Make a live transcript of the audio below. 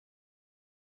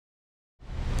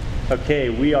Okay,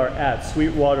 we are at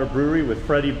Sweetwater Brewery with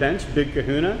Freddie Bench, Big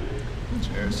Kahuna.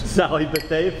 Cheers. Sally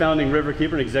Bethea, founding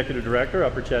Riverkeeper and Executive Director,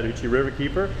 Upper Chattahoochee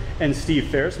Riverkeeper, and Steve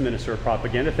Ferris, Minister of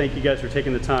Propaganda. Thank you guys for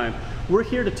taking the time. We're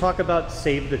here to talk about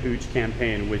Save the Hooch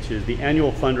campaign, which is the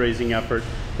annual fundraising effort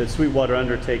that Sweetwater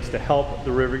undertakes to help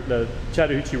the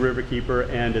Chattahoochee Riverkeeper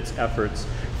and its efforts.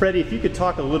 Freddie, if you could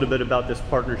talk a little bit about this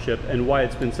partnership and why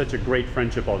it's been such a great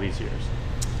friendship all these years.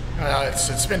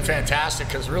 It's been fantastic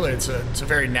because really it's a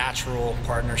very natural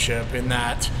partnership in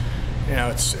that, you know,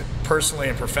 it's personally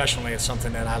and professionally it's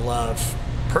something that I love.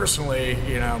 Personally,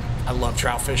 you know, I love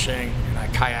trout fishing and I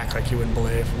kayak like you wouldn't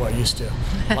believe. Well, I used to,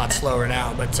 a lot slower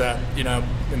now, but you know,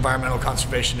 environmental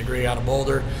conservation degree out of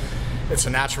Boulder. It's a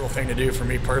natural thing to do for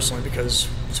me personally because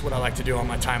it's what I like to do on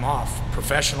my time off.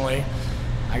 Professionally,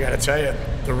 I got to tell you,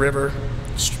 the river,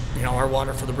 you know, our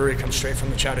water for the brewery comes straight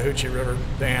from the Chattahoochee River,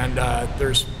 and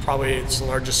it's the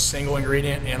largest single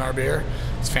ingredient in our beer.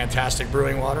 It's fantastic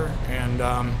brewing water, and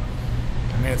I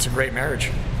mean, it's a great marriage.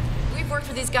 We've worked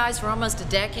with these guys for almost a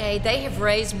decade. They have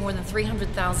raised more than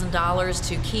 $300,000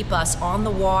 to keep us on the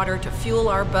water, to fuel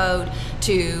our boat,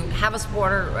 to have us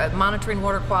monitoring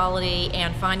water quality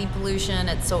and finding pollution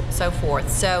and so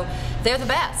forth. So they're the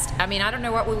best. I mean, I don't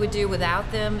know what we would do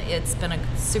without them. It's been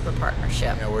a super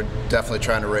partnership. Yeah, we're definitely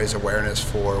trying to raise awareness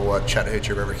for what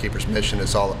Chattahoochee Riverkeeper's mission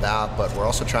is all about, but we're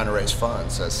also trying to raise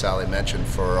funds, as Sally mentioned,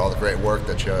 for all the great work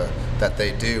that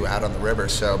they do out on the river.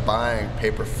 So buying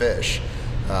paper fish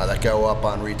that go up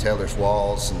on retailers'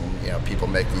 walls, and you know, people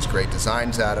make these great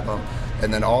designs out of them,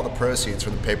 and then all the proceeds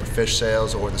from the paper fish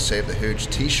sales or the Save the Hooch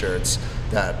t-shirts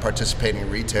that participating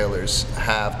retailers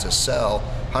have to sell,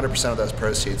 100% of those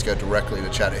proceeds go directly to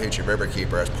Chattahoochee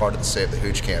Riverkeeper as part of the Save the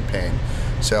Hooch campaign.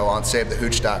 So on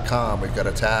SaveTheHooch.com, we've got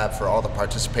a tab for all the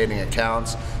participating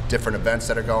accounts, different events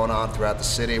that are going on throughout the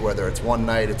city, whether it's one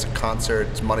night, it's a concert,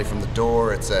 it's money from the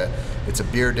door, it's a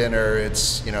beer dinner,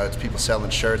 it's people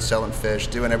selling shirts, selling fish,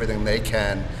 doing everything they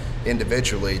can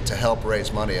individually to help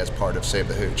raise money as part of Save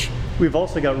the Hooch. We've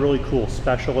also got really cool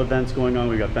special events going on.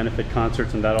 We've got benefit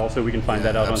concerts and that also. We can find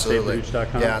that out absolutely. On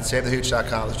SaveTheHooch.com. Yeah, on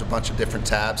SaveTheHooch.com, there's a bunch of different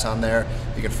tabs on there.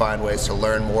 You can find ways to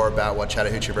learn more about what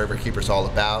Chattahoochee Riverkeeper is all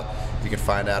about. You can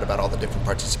find out about all the different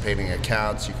participating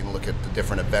accounts. You can look at the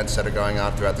different events that are going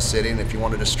on throughout the city. And if you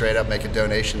wanted to straight up make a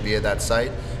donation via that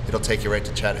site, it'll take you right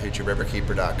to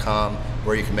ChattahoocheeRiverkeeper.com,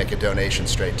 where you can make a donation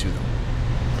straight to them.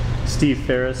 Steve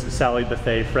Ferris, Sally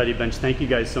Bethea, Freddie Bench, thank you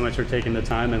guys so much for taking the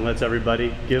time, and let's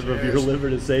everybody give of your liver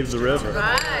to save the river. All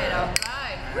right, all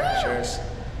right. Cheers.